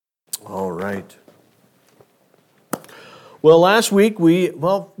right. Well, last week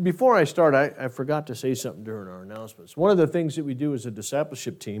before I start, I forgot to say something during our announcements. One of the things that we do as a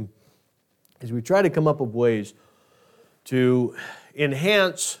discipleship team is we try to come up with ways to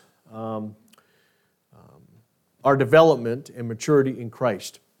enhance our development and maturity in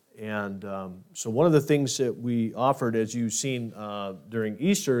Christ. And so one of the things that we offered, as you've seen during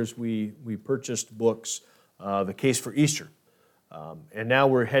Easter, is we purchased books, The Case for Easter. And now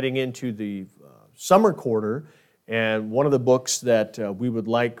we're heading into the summer quarter, and one of the books that we would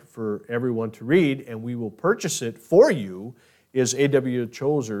like for everyone to read, and we will purchase it for you, is A.W.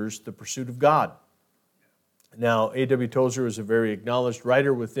 Tozer's The Pursuit of God. Now, A.W. Tozer is a very acknowledged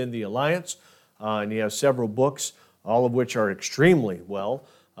writer within the Alliance, and he has several books, all of which are extremely well.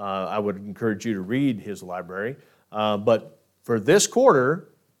 I would encourage you to read his library. But for this quarter,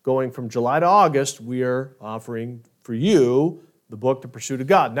 going from July to August, we are offering for you the book, The Pursuit of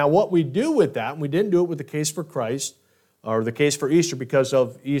God. Now, what we do with that, and we didn't do it with The Case for Christ, or The Case for Easter, because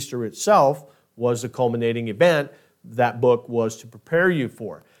of Easter itself was the culminating event that book was to prepare you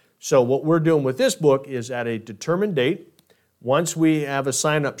for. So what we're doing with this book is at a determined date. Once we have a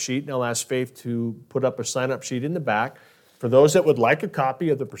sign-up sheet, and I'll ask Faith to put up a sign-up sheet in the back, for those that would like a copy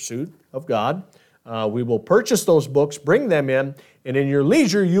of The Pursuit of God, we will purchase those books, bring them in, and in your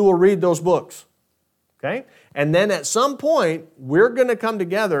leisure, you will read those books. Okay? And then at some point, we're going to come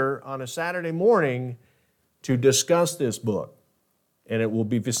together on a Saturday morning to discuss this book. And it will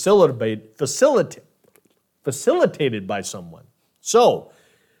be facilitated by someone. So,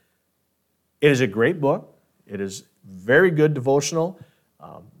 it is a great book. It is very good devotional.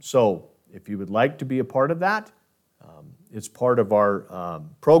 So, if you would like to be a part of that, it's part of our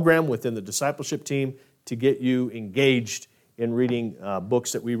program within the discipleship team to get you engaged in reading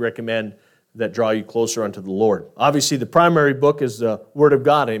books that we recommend that draw you closer unto the Lord. Obviously, the primary book is the Word of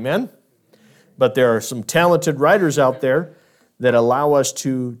God, amen? But there are some talented writers out there that allow us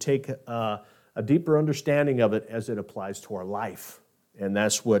to take a deeper understanding of it as it applies to our life. And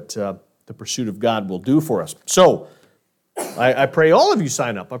that's what The Pursuit of God will do for us. So, I pray all of you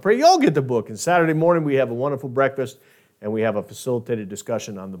sign up. I pray you all get the book. And Saturday morning, we have a wonderful breakfast, and we have a facilitated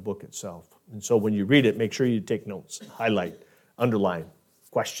discussion on the book itself. And so when you read it, make sure you take notes, highlight, underline,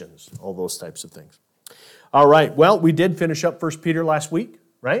 questions, all those types of things. All right, well, we did finish up 1 Peter last week,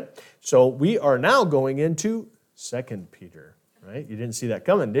 right? So we are now going into 2 Peter, right? You didn't see that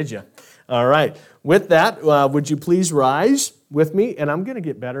coming, did you? All right, with that, would you please rise with me? And I'm going to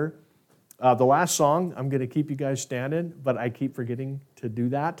get better. The last song, I'm going to keep you guys standing, but I keep forgetting to do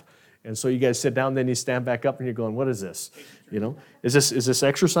that. And so you guys sit down, then you stand back up, and you're going, what is this? You know, is this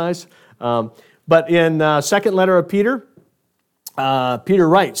exercise? But in second letter of Peter, Peter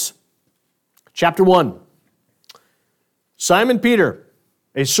writes, chapter 1, Simon Peter,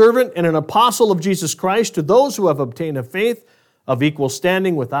 a servant and an apostle of Jesus Christ, to those who have obtained a faith of equal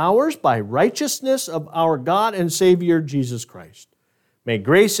standing with ours by righteousness of our God and Savior Jesus Christ. May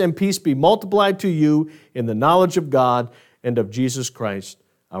grace and peace be multiplied to you in the knowledge of God and of Jesus Christ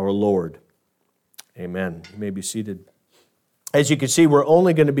our Lord. Amen. You may be seated. As you can see, we're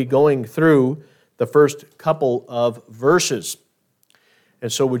only going to be going through the first couple of verses.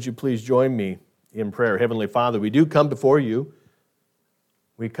 And so would you please join me in prayer. Heavenly Father, we do come before you.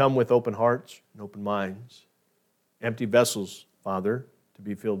 We come with open hearts and open minds, empty vessels, Father, to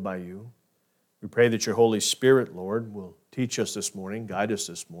be filled by you. We pray that your Holy Spirit, Lord, will teach us this morning, guide us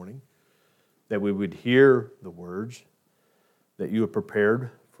this morning, that we would hear the words that you have prepared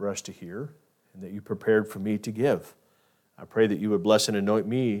for us to hear and that you prepared for me to give. I pray that you would bless and anoint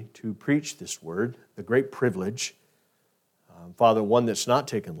me to preach this word, the great privilege, Father, one that's not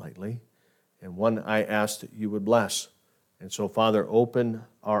taken lightly, and one I ask that you would bless. And so, Father, open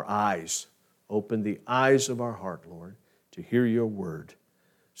our eyes, open the eyes of our heart, Lord, to hear your word,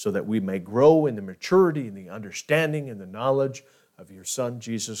 so that we may grow in the maturity and the understanding and the knowledge of your Son,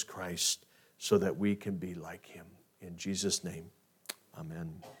 Jesus Christ, so that we can be like him. In Jesus' name,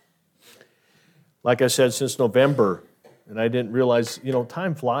 amen. Like I said, since November, and I didn't realize,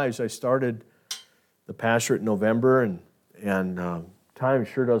 time flies. I started the pastorate in November, and time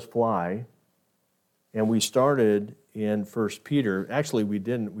sure does fly. And we started in 1 Peter. Actually, we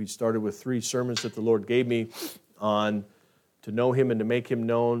didn't. We started with 3 sermons that the Lord gave me on to know him and to make him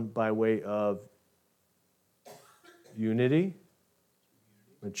known by way of unity,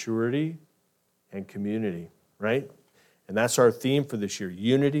 maturity, and community, right? And that's our theme for this year,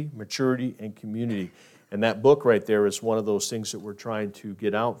 unity, maturity, and community. And that book right there is one of those things that we're trying to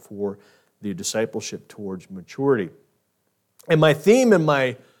get out for the discipleship towards maturity. And my theme in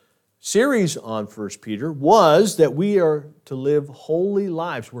my series on 1 Peter was that we are to live holy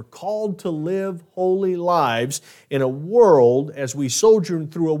lives. We're called to live holy lives in a world, as we sojourn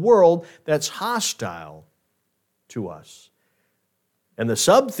through a world that's hostile to us. And the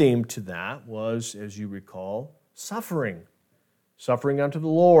sub-theme to that was, as you recall, suffering. Suffering unto the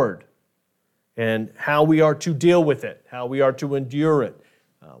Lord. And how we are to deal with it, how we are to endure it.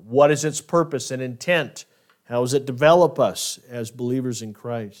 What is its purpose and intent? How does it develop us as believers in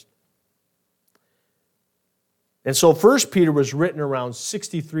Christ? And so 1 Peter was written around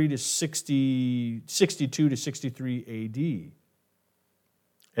 62 to 63 AD.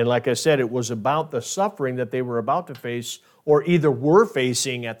 And like I said, it was about the suffering that they were about to face, or either were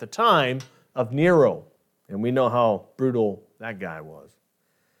facing at the time, of Nero. And we know how brutal that guy was.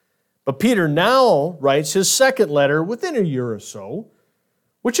 But Peter now writes his second letter within a year or so,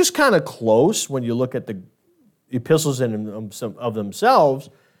 which is kind of close when you look at the epistles of themselves.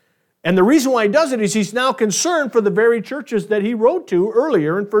 And the reason why he does it is he's now concerned for the very churches that he wrote to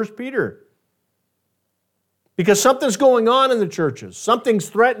earlier in 1 Peter. Because something's going on in the churches. Something's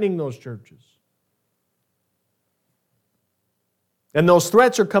threatening those churches. And those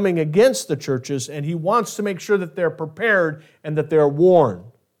threats are coming against the churches, and he wants to make sure that they're prepared and that they're warned.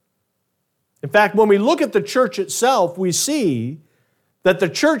 In fact, when we look at the church itself, we see that the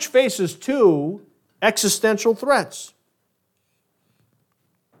church faces two existential threats.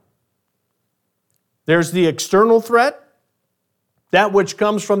 There's the external threat, that which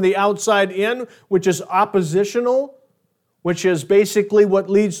comes from the outside in, which is oppositional, which is basically what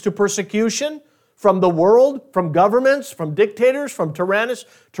leads to persecution from the world, from governments, from dictators, from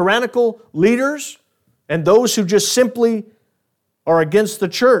tyrannical leaders, and those who just simply are against the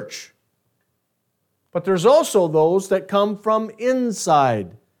church. But there's also those that come from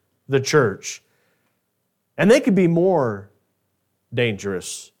inside the church. And they can be more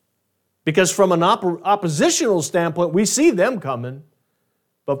dangerous. Because from an oppositional standpoint, we see them coming.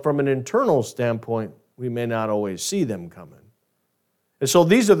 But from an internal standpoint, we may not always see them coming. And so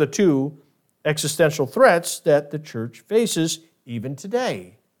these are the two existential threats that the church faces even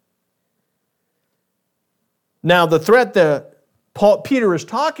today. Now, the threat that Peter is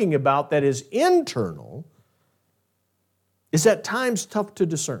talking about that is internal is at times tough to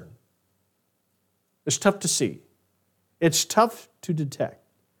discern. It's tough to see. It's tough to detect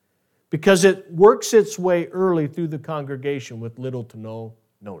because it works its way early through the congregation with little to no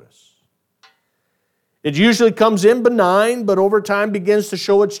notice. It usually comes in benign, but over time begins to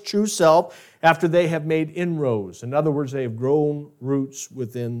show its true self after they have made inroads. In other words, they have grown roots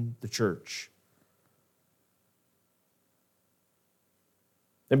within the church.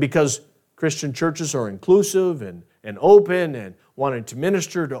 And because Christian churches are inclusive and open and wanting to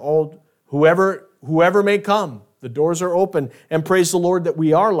minister to all whoever may come, the doors are open, and praise the Lord that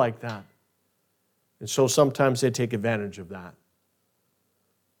we are like that. And so sometimes they take advantage of that.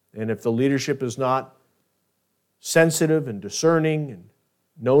 And if the leadership is not sensitive and discerning and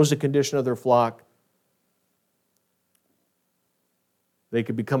knows the condition of their flock, they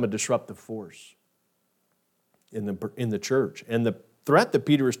could become a disruptive force in the church. And the threat that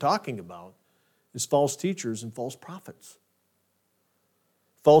Peter is talking about is false teachers and false prophets.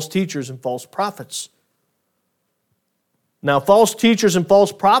 False teachers and false prophets. Now, false teachers and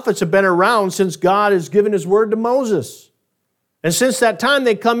false prophets have been around since God has given His word to Moses. And since that time,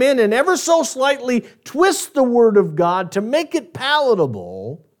 they come in and ever so slightly twist the word of God to make it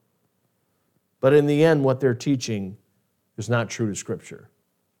palatable. But in the end, what they're teaching is not true to Scripture.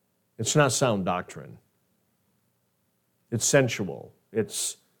 It's not sound doctrine. It's sensual.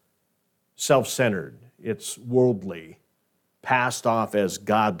 It's self-centered. It's worldly, passed off as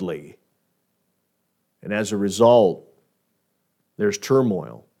godly. And as a result, there's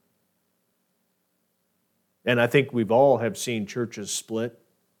turmoil. And I think we've all have seen churches split.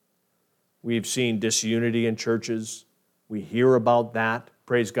 We've seen disunity in churches. We hear about that.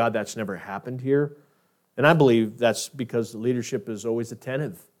 Praise God, that's never happened here. And I believe that's because the leadership is always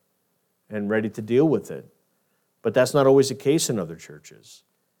attentive and ready to deal with it. But that's not always the case in other churches.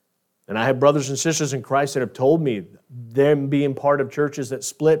 And I have brothers and sisters in Christ that have told me them being part of churches that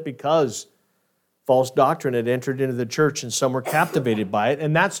split because false doctrine had entered into the church and some were captivated by it.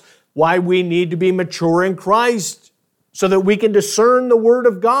 And that's why we need to be mature in Christ so that we can discern the Word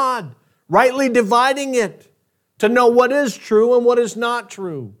of God, rightly dividing it, to know what is true and what is not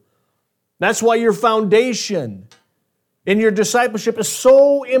true. That's why your foundation in your discipleship is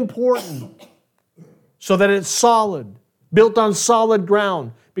so important, so that it's solid, built on solid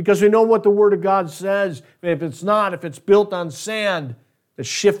ground. Because we know what the Word of God says. If it's built on sand, it's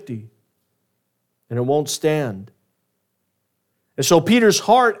shifty and it won't stand. And so Peter's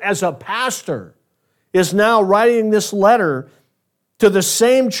heart as a pastor is now writing this letter to the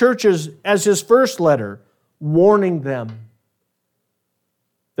same churches as his first letter, warning them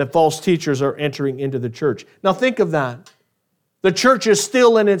that false teachers are entering into the church. Now think of that. The church is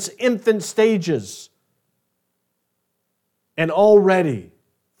still in its infant stages. And already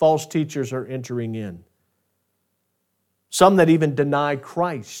false teachers are entering in. Some that even deny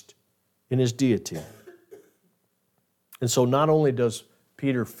Christ in his deity. And so not only does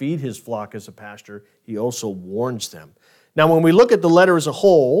Peter feed his flock as a pastor, he also warns them. Now when we look at the letter as a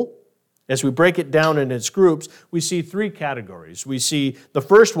whole, as we break it down in its groups, we see three categories. We see the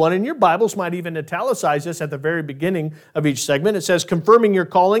first one, and your Bibles might even italicize this at the very beginning of each segment. It says, confirming your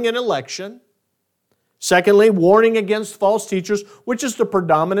calling and election. Secondly, warning against false teachers, which is the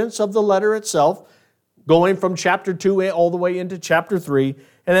predominance of the letter itself, going from chapter 2 all the way into chapter 3.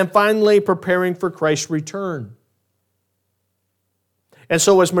 And then finally, preparing for Christ's return. And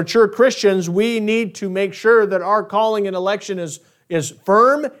so as mature Christians, we need to make sure that our calling and election is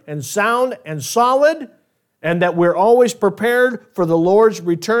firm and sound and solid, and that we're always prepared for the Lord's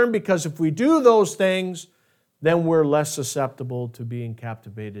return, because if we do those things, then we're less susceptible to being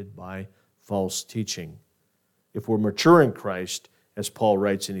captivated by false teaching. If we're mature in Christ, as Paul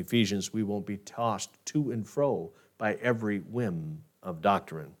writes in Ephesians, we won't be tossed to and fro by every whim of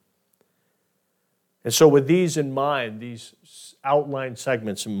doctrine. And so with these in mind, these outline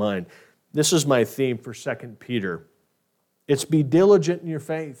segments in mind, this is my theme for 2 Peter. It's be diligent in your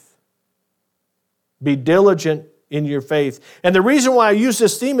faith. Be diligent in your faith. And the reason why I use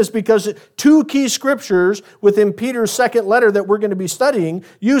this theme is because two key scriptures within Peter's second letter that we're going to be studying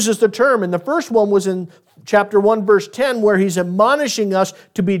uses the term. And the first one was in chapter 1, verse 10, where he's admonishing us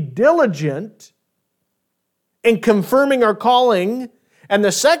to be diligent in confirming our calling. And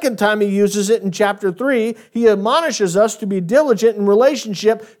the second time he uses it in chapter 3, he admonishes us to be diligent in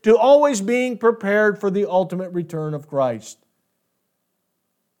relationship to always being prepared for the ultimate return of Christ.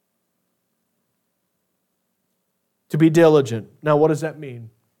 To be diligent. Now, what does that mean?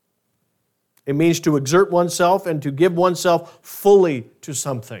 It means to exert oneself and to give oneself fully to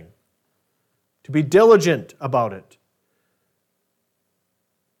something. To be diligent about it.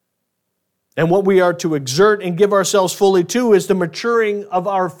 And what we are to exert and give ourselves fully to is the maturing of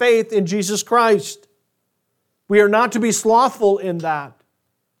our faith in Jesus Christ. We are not to be slothful in that.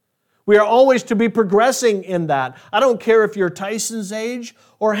 We are always to be progressing in that. I don't care if you're Tyson's age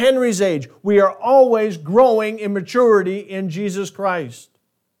or Henry's age. We are always growing in maturity in Jesus Christ.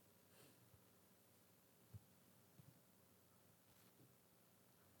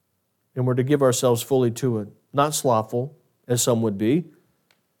 And we're to give ourselves fully to it. Not slothful, as some would be.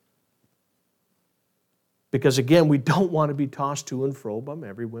 Because again, we don't want to be tossed to and fro by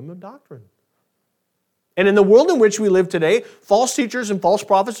every whim of doctrine. And in the world in which we live today, false teachers and false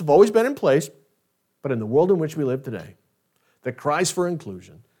prophets have always been in place. But in the world in which we live today, that cries for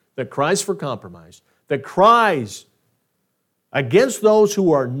inclusion, that cries for compromise, that cries against those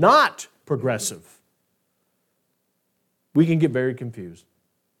who are not progressive, we can get very confused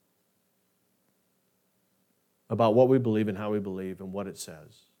about what we believe and how we believe and what it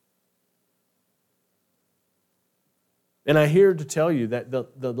says. And I'm here to tell you that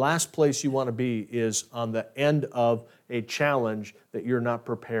the last place you want to be is on the end of a challenge that you're not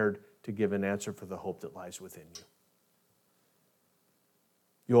prepared to give an answer for the hope that lies within you.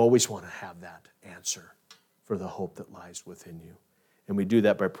 You always want to have that answer for the hope that lies within you. And we do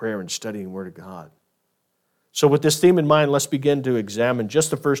that by prayer and studying the Word of God. So with this theme in mind, let's begin to examine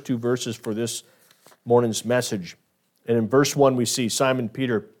just the first two verses for this morning's message. And in verse 1 we see Simon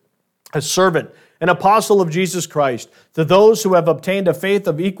Peter, a servant, an apostle of Jesus Christ, to those who have obtained a faith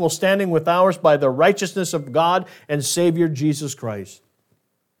of equal standing with ours by the righteousness of God and Savior Jesus Christ.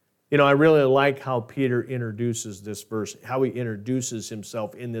 You know, I really like how Peter introduces this verse, how he introduces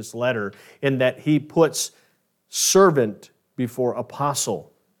himself in this letter, in that he puts servant before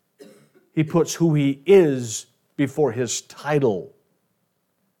apostle. He puts who he is before his title.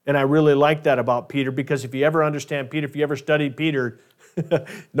 And I really like that about Peter, because if you ever understand Peter, if you ever studied Peter,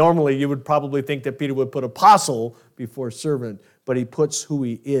 normally you would probably think that Peter would put apostle before servant, but he puts who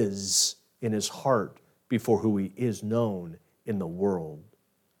he is in his heart before who he is known in the world.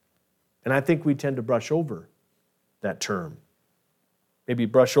 And I think we tend to brush over that term. Maybe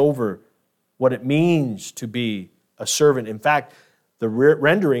brush over what it means to be a servant. In fact, the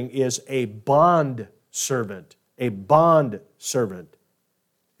rendering is a bond servant. A bond servant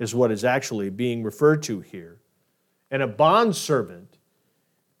is what is actually being referred to here. And a bond servant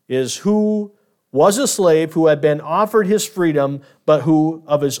is who was a slave who had been offered his freedom, but who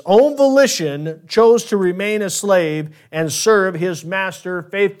of his own volition chose to remain a slave and serve his master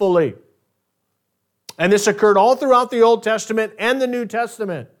faithfully. And this occurred all throughout the Old Testament and the New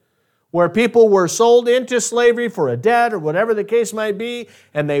Testament, where people were sold into slavery for a debt or whatever the case might be,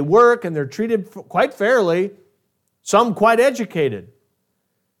 and they work and they're treated quite fairly, some quite educated.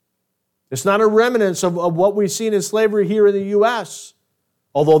 It's not a remnant of what we've seen in slavery here in the U.S.,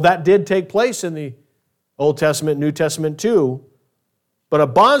 although that did take place in the Old Testament, New Testament too. But a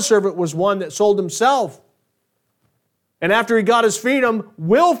bondservant was one that sold himself. And after he got his freedom,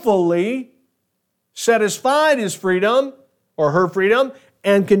 willfully satisfied his freedom or her freedom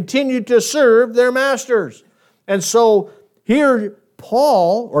and continued to serve their masters. And so here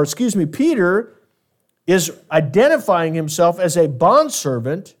Peter is identifying himself as a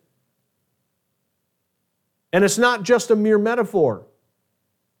bondservant, and it's not just a mere metaphor.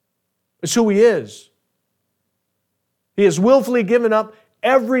 It's who he is. He has willfully given up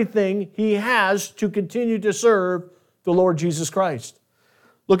everything he has to continue to serve the Lord Jesus Christ.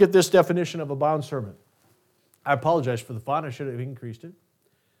 Look at this definition of a bondservant. I apologize for the font. I should have increased it.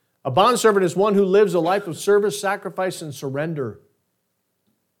 A bondservant is one who lives a life of service, sacrifice, and surrender.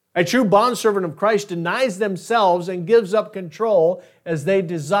 A true bondservant of Christ denies themselves and gives up control as they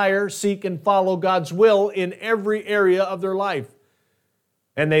desire, seek, and follow God's will in every area of their life.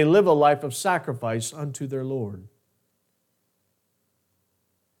 And they live a life of sacrifice unto their Lord.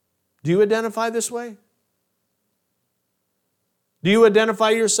 Do you identify this way? Do you identify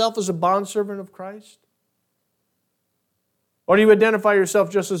yourself as a bondservant of Christ? Or do you identify yourself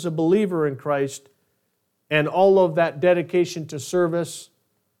just as a believer in Christ and all of that dedication to service,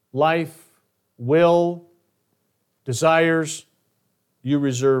 life, will, desires you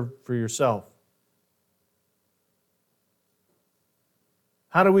reserve for yourself?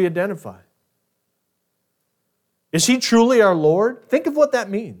 How do we identify? Is He truly our Lord? Think of what that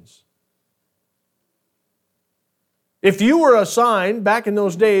means. If you were assigned back in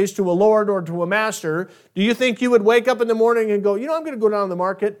those days to a lord or to a master, do you think you would wake up in the morning and go, I'm going to go down to the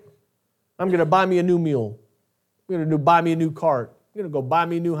market. I'm going to buy me a new mule. I'm going to buy me a new cart. I'm going to go buy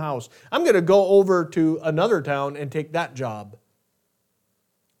me a new house. I'm going to go over to another town and take that job.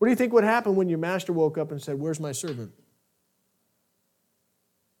 What do you think would happen when your master woke up and said, "Where's my servant?"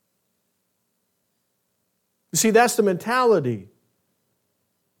 You see, that's the mentality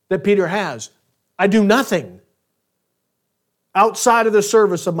that Peter has. I do nothing outside of the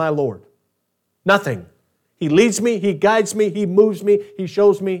service of my Lord. Nothing. He leads me, He guides me, He moves me, He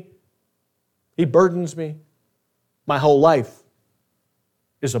shows me, He burdens me. My whole life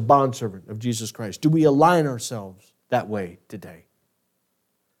is a bondservant of Jesus Christ. Do we align ourselves that way today?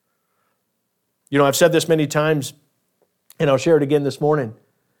 I've said this many times, and I'll share it again this morning.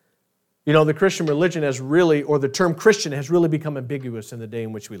 The Christian religion has really, or the term Christian has really become ambiguous in the day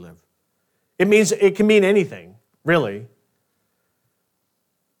in which we live. It can mean anything, really.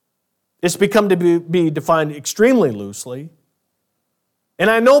 It's become to be defined extremely loosely. And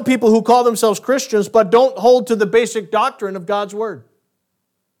I know people who call themselves Christians but don't hold to the basic doctrine of God's Word.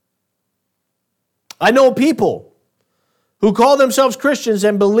 I know people who call themselves Christians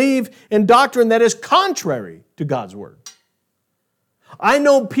and believe in doctrine that is contrary to God's Word. I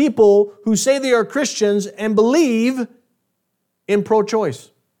know people who say they are Christians and believe in pro-choice.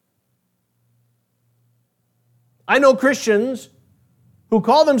 I know Christians who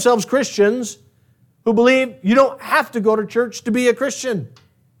call themselves Christians who believe you don't have to go to church to be a Christian.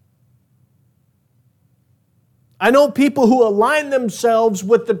 I know people who align themselves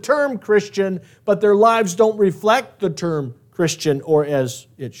with the term Christian, but their lives don't reflect the term Christian or as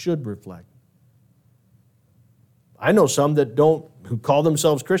it should reflect. I know some who call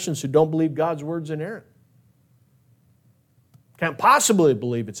themselves Christians who don't believe God's Word's inerrant. Can't possibly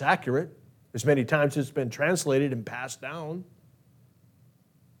believe it's accurate, as many times it's been translated and passed down.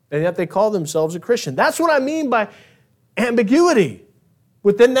 And yet they call themselves a Christian. That's what I mean by ambiguity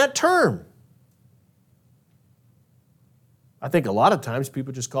within that term. I think a lot of times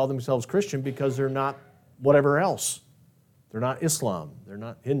people just call themselves Christian because they're not whatever else. They're not Islam, they're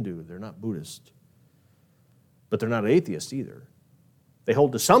not Hindu, they're not Buddhist. But they're not atheists either. They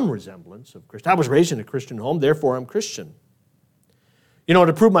hold to some resemblance of Christian. I was raised in a Christian home, therefore I'm Christian.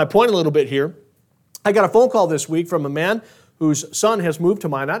 To prove my point a little bit here, I got a phone call this week from a man whose son has moved to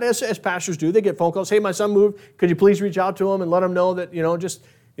Minot. As pastors do, they get phone calls. Hey, my son moved. Could you please reach out to him and let him know that,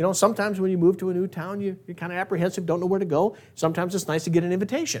 sometimes when you move to a new town, you're kind of apprehensive, don't know where to go. Sometimes it's nice to get an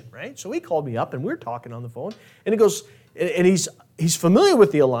invitation, right? So he called me up and we're talking on the phone. And he goes, and he's familiar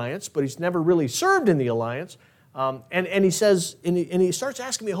with the Alliance, but he's never really served in the Alliance. And he says, and he starts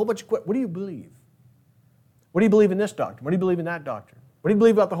asking me a whole bunch of questions. What do you believe? What do you believe in this doctrine? What do you believe in that doctrine? What do you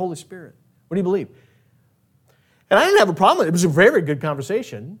believe about the Holy Spirit? What do you believe? And I didn't have a problem. It was a very good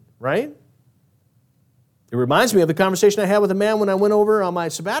conversation, right? It reminds me of the conversation I had with a man when I went over on my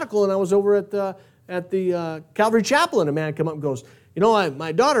sabbatical and I was over at the Calvary Chapel, and a man came up and goes,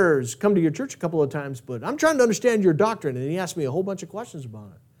 my daughter's come to your church a couple of times, but I'm trying to understand your doctrine. And he asked me a whole bunch of questions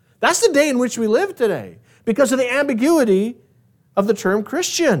about it. That's the day in which we live today because of the ambiguity of the term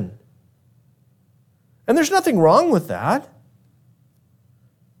Christian. And there's nothing wrong with that.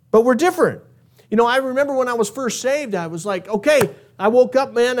 But we're different. I remember when I was first saved, I was like, okay, I woke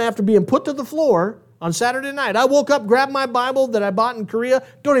up, man, after being put to the floor on Saturday night. I woke up, grabbed my Bible that I bought in Korea.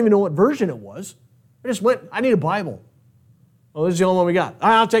 Don't even know what version it was. I just went, I need a Bible. Oh, this is the only one we got.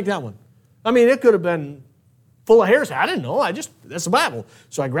 I'll take that one. I mean, it could have been full of heresy. I didn't know. That's the Bible.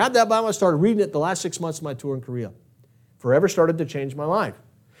 So I grabbed that Bible. I started reading it the last 6 months of my tour in Korea. Forever started to change my life.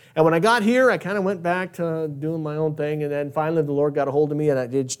 And when I got here, I kind of went back to doing my own thing. And then finally the Lord got a hold of me and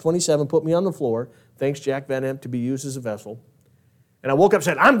at age 27 put me on the floor. Thanks, Jack Van Emp, to be used as a vessel. And I woke up and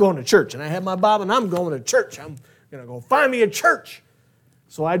said, I'm going to church. And I had my Bible and I'm going to church. I'm going to go find me a church.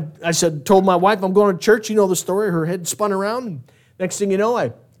 So I told my wife I'm going to church. You know the story. Her head spun around. And next thing you know,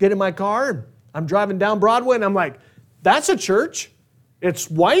 I get in my car and I'm driving down Broadway and I'm like, that's a church. It's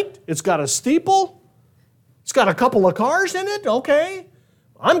white. It's got a steeple. It's got a couple of cars in it. Okay.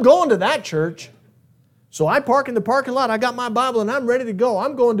 I'm going to that church. So I park in the parking lot. I got my Bible and I'm ready to go.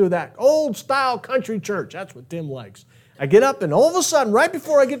 I'm going to that old style country church. That's what Tim likes. I get up and all of a sudden, right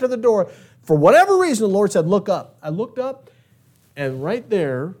before I get to the door, for whatever reason, the Lord said, look up. I looked up and right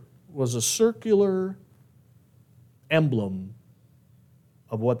there was a circular emblem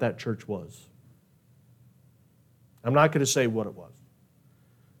of what that church was. I'm not going to say what it was,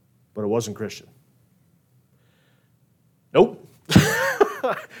 but it wasn't Christian. Nope.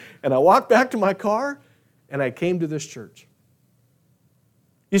 And I walked back to my car, and I came to this church.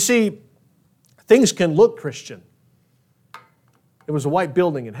 You see, things can look Christian. It was a white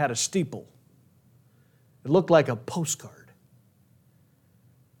building. It had a steeple. It looked like a postcard.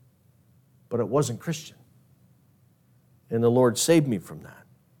 But it wasn't Christian. And the Lord saved me from that.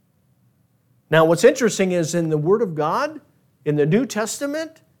 Now, what's interesting is in the Word of God, in the New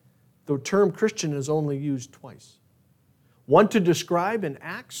Testament, the term Christian is only used twice. One to describe in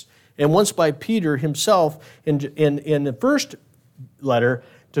Acts, and once by Peter himself in the first letter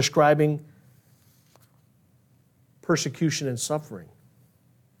describing persecution and suffering.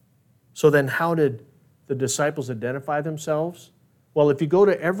 So then how did the disciples identify themselves? Well, if you go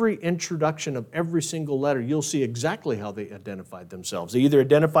to every introduction of every single letter, you'll see exactly how they identified themselves. They either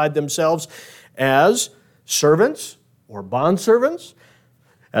identified themselves as servants or bondservants,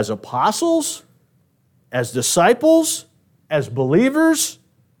 as apostles, as disciples, as believers,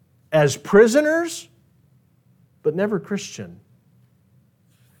 as prisoners, but never Christian.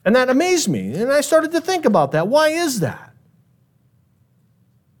 And that amazed me, and I started to think about that. Why is that?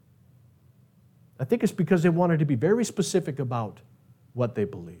 I think it's because they wanted to be very specific about what they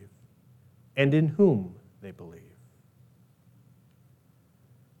believe and in whom they believe.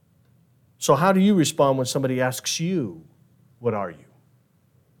 So how do you respond when somebody asks you, what are you?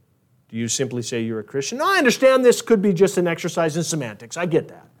 Do you simply say you're a Christian? No, I understand this could be just an exercise in semantics. I get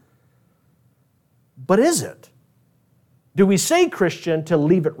that. But is it? Do we say Christian to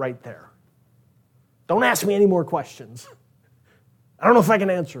leave it right there? Don't ask me any more questions. I don't know if I can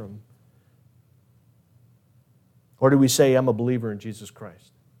answer them. Or do we say, I'm a believer in Jesus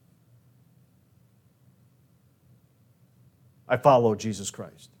Christ? I follow Jesus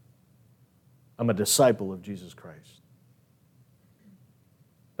Christ. I'm a disciple of Jesus Christ.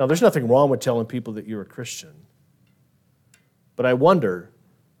 Now, there's nothing wrong with telling people that you're a Christian. But I wonder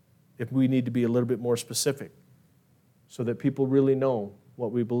if we need to be a little bit more specific so that people really know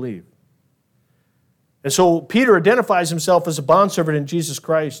what we believe. And so Peter identifies himself as a bondservant in Jesus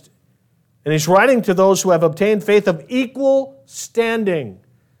Christ. And he's writing to those who have obtained faith of equal standing.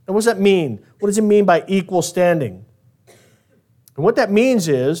 Now, what does that mean? What does it mean by equal standing? And what that means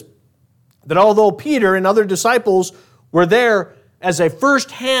is that although Peter and other disciples were there as a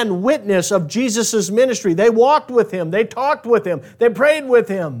first-hand witness of Jesus' ministry, they walked with him, they talked with him, they prayed with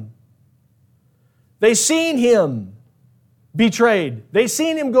him. They seen him betrayed. They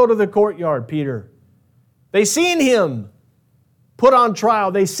seen him go to the courtyard, Peter. They seen him put on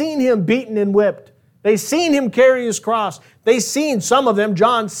trial. They seen him beaten and whipped. They seen him carry his cross. They seen, some of them,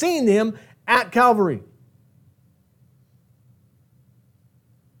 John, seen him at Calvary.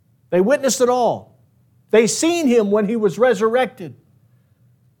 They witnessed it all. They seen him when he was resurrected.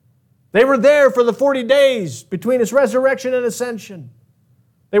 They were there for the 40 days between his resurrection and ascension.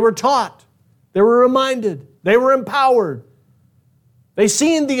 They were taught. They were reminded. They were empowered. They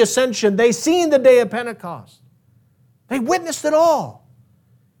seen the ascension. They seen the day of Pentecost. They witnessed it all.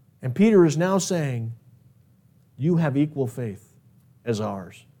 And Peter is now saying, you have equal faith as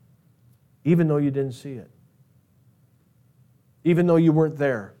ours, even though you didn't see it, even though you weren't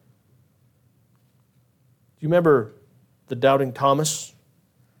there. Do you remember the doubting Thomas?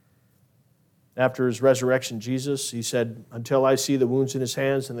 After his resurrection, Jesus, he said, until I see the wounds in his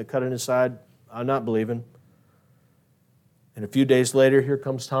hands and the cut in his side, I'm not believing. And a few days later, here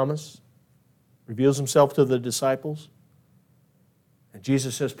comes Thomas, reveals himself to the disciples. And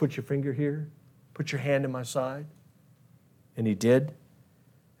Jesus says, put your finger here, put your hand in my side. And he did.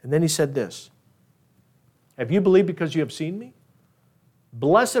 And then he said this, have you believed because you have seen me?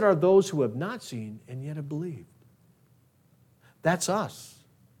 Blessed are those who have not seen and yet have believed. That's us.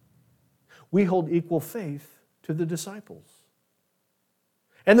 We hold equal faith to the disciples.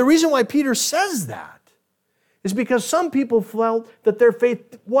 And the reason why Peter says that is because some people felt that their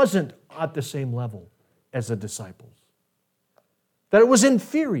faith wasn't at the same level as the disciples, that it was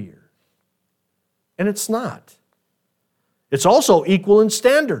inferior. And it's not. It's also equal in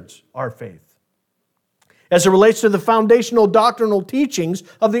standards, our faith, as it relates to the foundational doctrinal teachings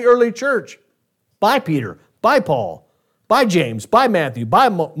of the early church by Peter, by Paul, by James, by Matthew, by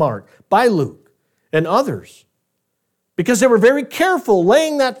Mark, by Luke, and others. Because they were very careful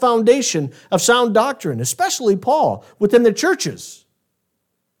laying that foundation of sound doctrine, especially Paul, within the churches.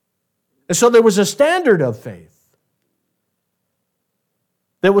 And so there was a standard of faith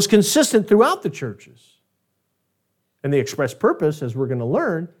that was consistent throughout the churches. And the express purpose, as we're going to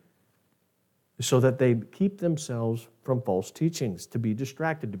learn, is so that they keep themselves from false teachings, to be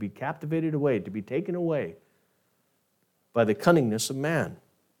distracted, to be captivated away, to be taken away by the cunningness of man.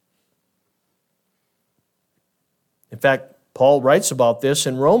 In fact, Paul writes about this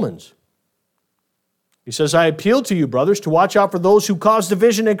in Romans. He says, I appeal to you, brothers, to watch out for those who cause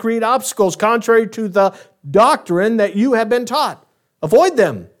division and create obstacles contrary to the doctrine that you have been taught. Avoid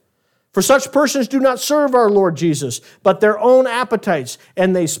them. For such persons do not serve our Lord Jesus, but their own appetites,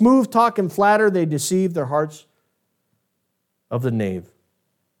 and they smooth talk and flatter, they deceive their hearts of the knave.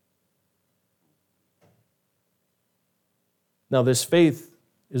 Now, this faith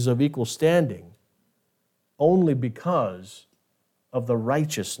is of equal standing only because of the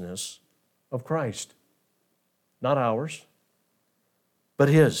righteousness of Christ. Not ours, but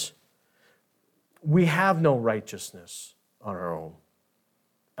His. We have no righteousness on our own.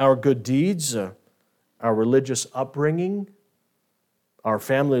 Our good deeds, our religious upbringing, our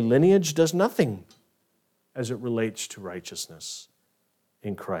family lineage does nothing as it relates to righteousness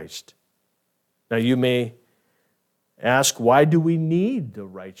in Christ. Now, you may ask, why do we need the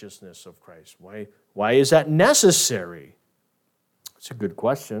righteousness of Christ? Why is that necessary? It's a good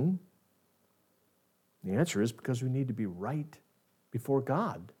question. The answer is because we need to be right before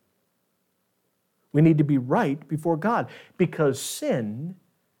God. We need to be right before God because sin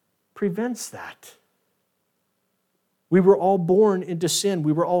prevents that. We were all born into sin.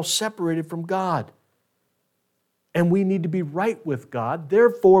 We were all separated from God. And we need to be right with God.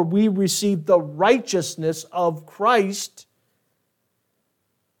 Therefore, we receive the righteousness of Christ,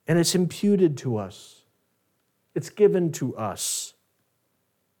 and it's imputed to us. It's given to us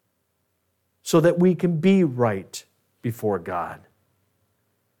so that we can be right before God.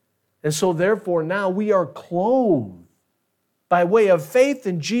 And so, therefore, now we are clothed by way of faith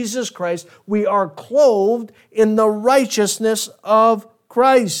in Jesus Christ. We are clothed in the righteousness of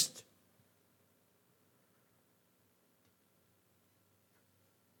Christ.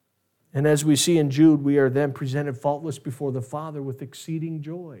 And as we see in Jude, we are then presented faultless before the Father with exceeding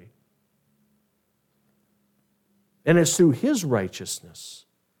joy. And it's through His righteousness,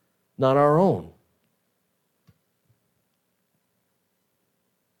 not our own.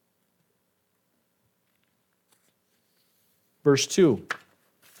 Verse 2.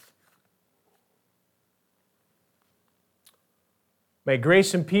 May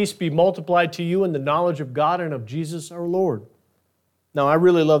grace and peace be multiplied to you in the knowledge of God and of Jesus our Lord. Now, I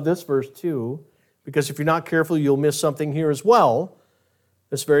really love this verse too, because if you're not careful, you'll miss something here as well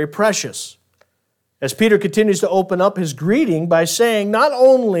that's very precious. As Peter continues to open up his greeting by saying, not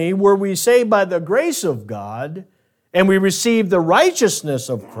only were we saved by the grace of God, and we received the righteousness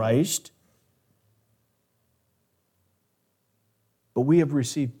of Christ, but we have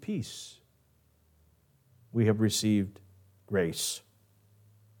received peace. We have received grace.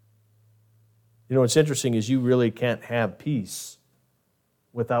 You know, what's interesting is you really can't have peace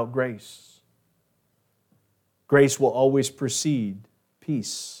without grace. Grace will always precede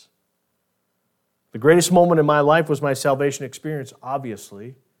peace. The greatest moment in my life was my salvation experience,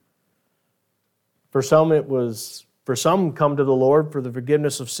 obviously. For some come to the Lord for the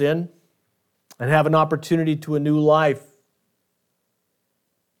forgiveness of sin and have an opportunity to a new life.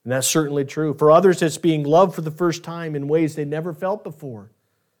 And that's certainly true. For others, it's being loved for the first time in ways they never felt before.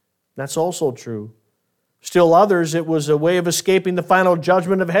 That's also true. Still others, it was a way of escaping the final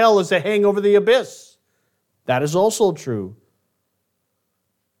judgment of hell as they hang over the abyss. That is also true.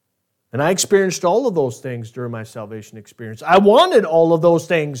 And I experienced all of those things during my salvation experience. I wanted all of those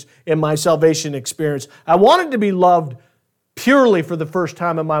things in my salvation experience. I wanted to be loved purely for the first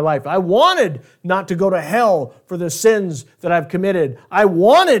time in my life. I wanted not to go to hell for the sins that I've committed. I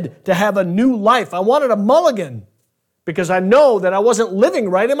wanted to have a new life. I wanted a mulligan because I know that I wasn't living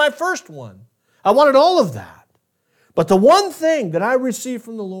right in my first one. I wanted all of that. But the one thing that I received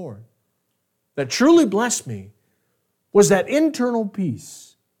from the Lord that truly blessed me was that internal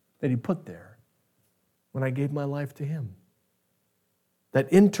peace that He put there when I gave my life to Him.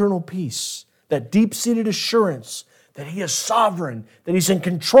 That internal peace, that deep-seated assurance that He is sovereign, that He's in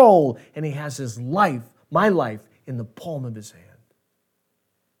control, and He has His life, my life, in the palm of His hand.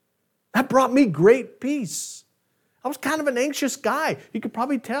 That brought me great peace. I was kind of an anxious guy. You could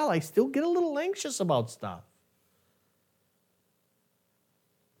probably tell I still get a little anxious about stuff.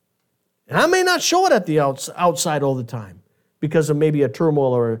 And I may not show it at the outside all the time because of maybe a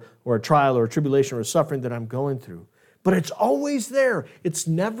turmoil or a trial or a tribulation or a suffering that I'm going through. But it's always there. It's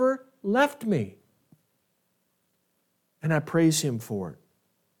never left me. And I praise Him for it.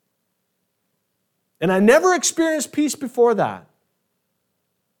 And I never experienced peace before that.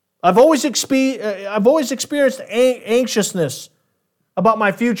 I've always experienced anxiousness about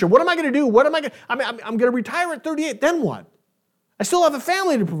my future. What am I going to do? I'm going to retire at 38. Then what? I still have a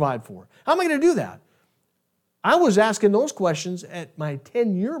family to provide for. How am I going to do that? I was asking those questions at my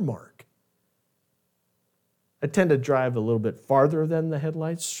 10-year mark. I tend to drive a little bit farther than the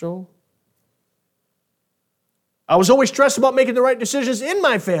headlights show. I was always stressed about making the right decisions in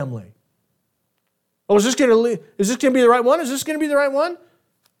my family. Oh, is this going to be the right one? Is this going to be the right one?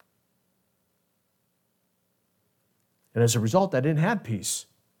 And as a result, I didn't have peace.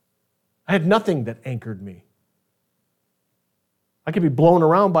 I had nothing that anchored me. I could be blown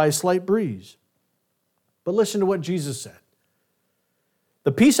around by a slight breeze. But listen to what Jesus said.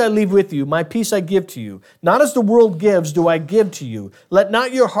 The peace I leave with you, my peace I give to you. Not as the world gives do I give to you. Let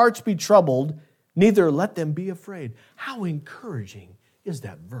not your hearts be troubled, neither let them be afraid. How encouraging is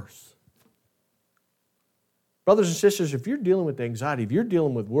that verse? Brothers and sisters, if you're dealing with anxiety, if you're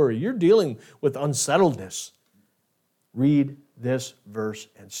dealing with worry, you're dealing with unsettledness, read this verse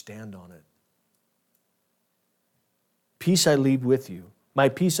and stand on it. Peace I leave with you. My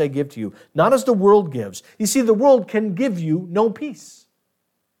peace I give to you, not as the world gives. You see, the world can give you no peace.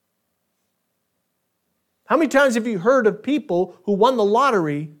 How many times have you heard of people who won the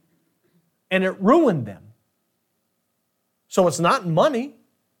lottery and it ruined them? So it's not money.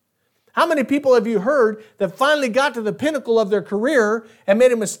 How many people have you heard that finally got to the pinnacle of their career and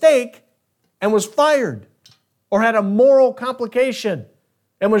made a mistake and was fired or had a moral complication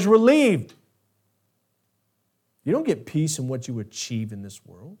and was relieved? You don't get peace in what you achieve in this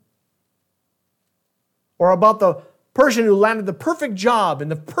world. Or about the person who landed the perfect job in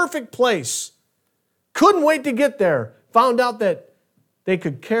the perfect place, couldn't wait to get there, found out that they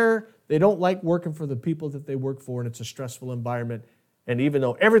don't like working for the people that they work for, and it's a stressful environment. And even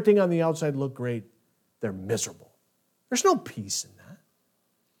though everything on the outside looked great, they're miserable. There's no peace in that.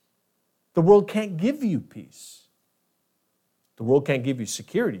 The world can't give you peace. The world can't give you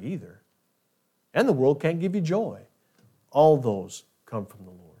security either. And the world can't give you joy. All those come from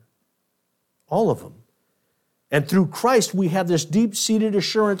the Lord. All of them. And through Christ, we have this deep-seated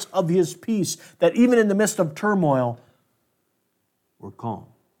assurance of His peace that even in the midst of turmoil, we're calm.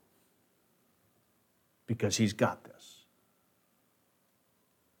 Because He's got this.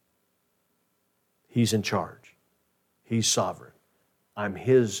 He's in charge. He's sovereign. I'm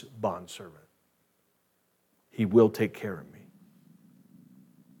His bondservant. He will take care of me.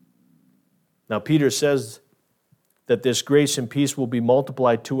 Now, Peter says that this grace and peace will be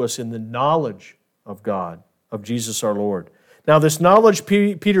multiplied to us in the knowledge of God, of Jesus our Lord. Now, this knowledge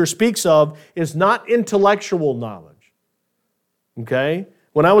Peter speaks of is not intellectual knowledge. Okay?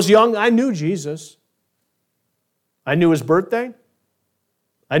 When I was young, I knew Jesus. I knew His birthday.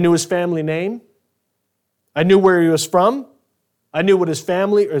 I knew His family name. I knew where He was from. I knew what His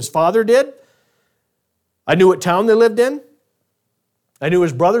family or His father did. I knew what town they lived in. I knew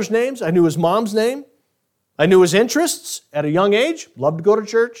His brothers' names. I knew His mom's name. I knew His interests at a young age. Loved to go to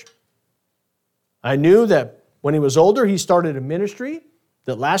church. I knew that when he was older, he started a ministry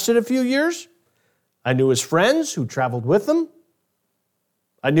that lasted a few years. I knew his friends who traveled with him.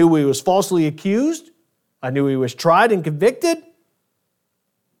 I knew he was falsely accused. I knew he was tried and convicted.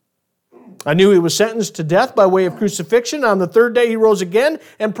 I knew he was sentenced to death by way of crucifixion. On the third day he rose again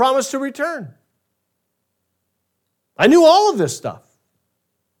and promised to return. I knew all of this stuff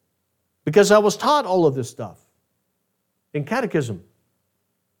because I was taught all of this stuff in catechism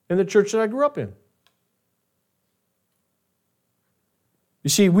in the church that I grew up in. You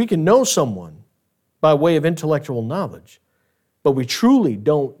see, we can know someone by way of intellectual knowledge, but we truly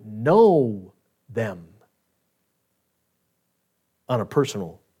don't know them on a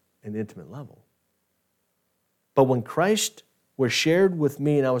personal and intimate level. But when Christ was shared with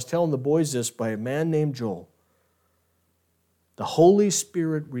me, and I was telling the boys this by a man named Joel, the Holy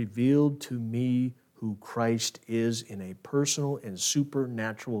Spirit revealed to me who Christ is in a personal and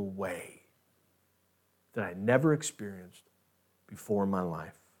supernatural way that I never experienced before in my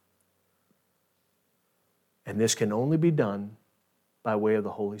life. And this can only be done by way of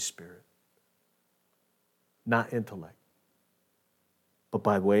the Holy Spirit, not intellect, but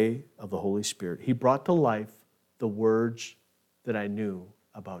by way of the Holy Spirit. He brought to life the words that I knew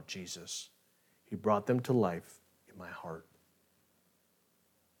about Jesus. He brought them to life in my heart.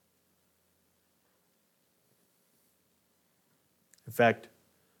 In fact,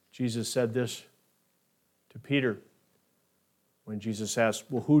 Jesus said this to Peter when Jesus asked,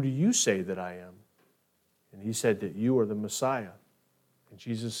 well, who do you say that I am? And he said that you are the Messiah. And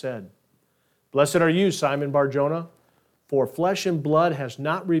Jesus said, blessed are you, Simon Bar-Jonah, for flesh and blood has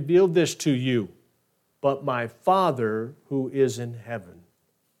not revealed this to you, but my Father who is in heaven.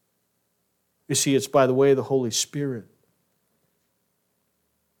 You see, it's by the way of the Holy Spirit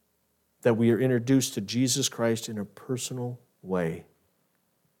that we are introduced to Jesus Christ in a personal way,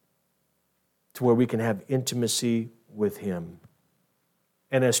 to where we can have intimacy with Him.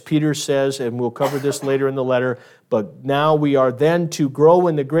 And as Peter says, and we'll cover this later in the letter, but now we are then to grow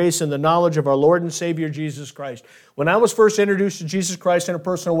in the grace and the knowledge of our Lord and Savior Jesus Christ. When I was first introduced to Jesus Christ in a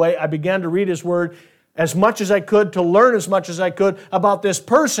personal way, I began to read His Word as much as I could, to learn as much as I could about this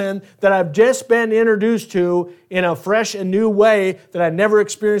person that I've just been introduced to in a fresh and new way that I'd never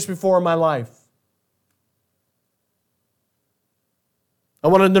experienced before in my life. I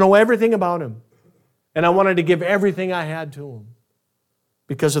wanted to know everything about Him, and I wanted to give everything I had to Him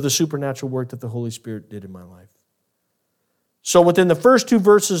because of the supernatural work that the Holy Spirit did in my life. So within the first two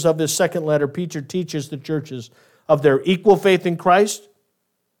verses of this second letter, Peter teaches the churches of their equal faith in Christ,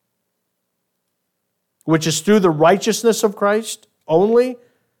 which is through the righteousness of Christ only,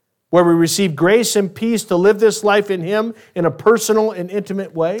 where we receive grace and peace to live this life in Him in a personal and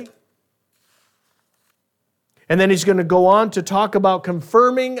intimate way. And then he's going to go on to talk about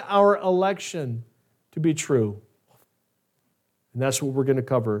confirming our election to be true. And that's what we're going to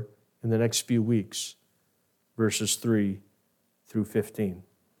cover in the next few weeks, verses 3 through 15.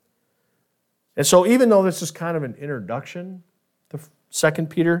 And so even though this is kind of an introduction to 2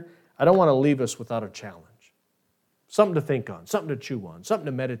 Peter, I don't want to leave us without a challenge. Something to think on, something to chew on, something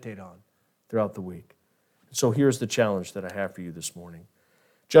to meditate on throughout the week. And so here's the challenge that I have for you this morning,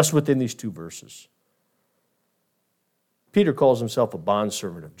 just within these two verses. Peter calls himself a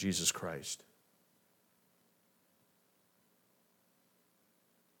bondservant of Jesus Christ.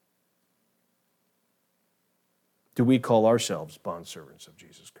 Do we call ourselves bondservants of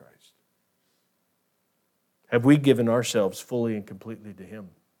Jesus Christ? Have we given ourselves fully and completely to Him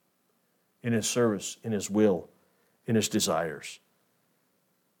in His service, in His will, in His desires?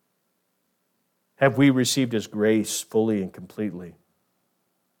 Have we received His grace fully and completely?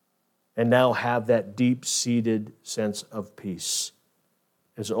 And now have that deep-seated sense of peace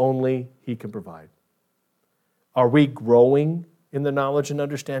as only He can provide. Are we growing in the knowledge and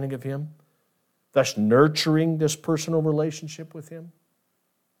understanding of Him, thus nurturing this personal relationship with Him?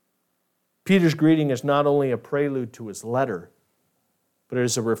 Peter's greeting is not only a prelude to his letter, but it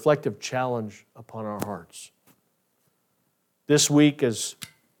is a reflective challenge upon our hearts. This week, as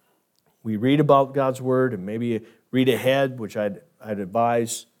we read about God's Word and maybe read ahead, which I'd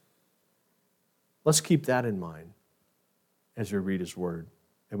advise, let's keep that in mind as we read His Word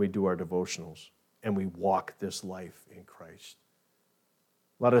and we do our devotionals and we walk this life in Christ.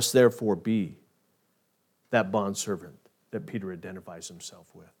 Let us therefore be that bondservant that Peter identifies himself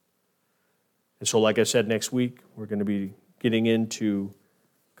with. And so, like I said, next week we're going to be getting into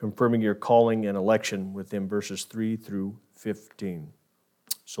confirming your calling and election within verses 3 through 15.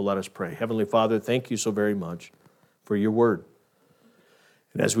 So let us pray. Heavenly Father, thank you so very much for your word.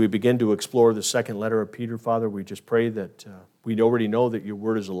 And as we begin to explore the second letter of Peter, Father, we just pray that we already know that your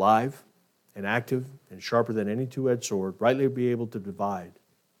word is alive and active and sharper than any two-edged sword, rightly be able to divide,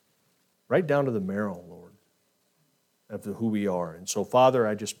 right down to the marrow, Lord, of who we are. And so, Father,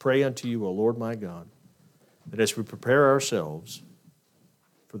 I just pray unto you, O Lord my God, that as we prepare ourselves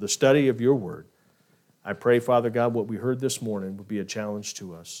for the study of your word, I pray, Father God, what we heard this morning would be a challenge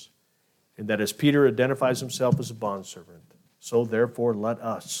to us. And that as Peter identifies himself as a bondservant, so therefore let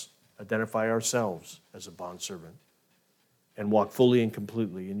us identify ourselves as a bondservant and walk fully and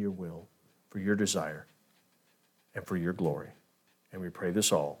completely in your will for your desire and for your glory. And we pray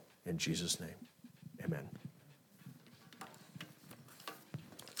this all in Jesus' name.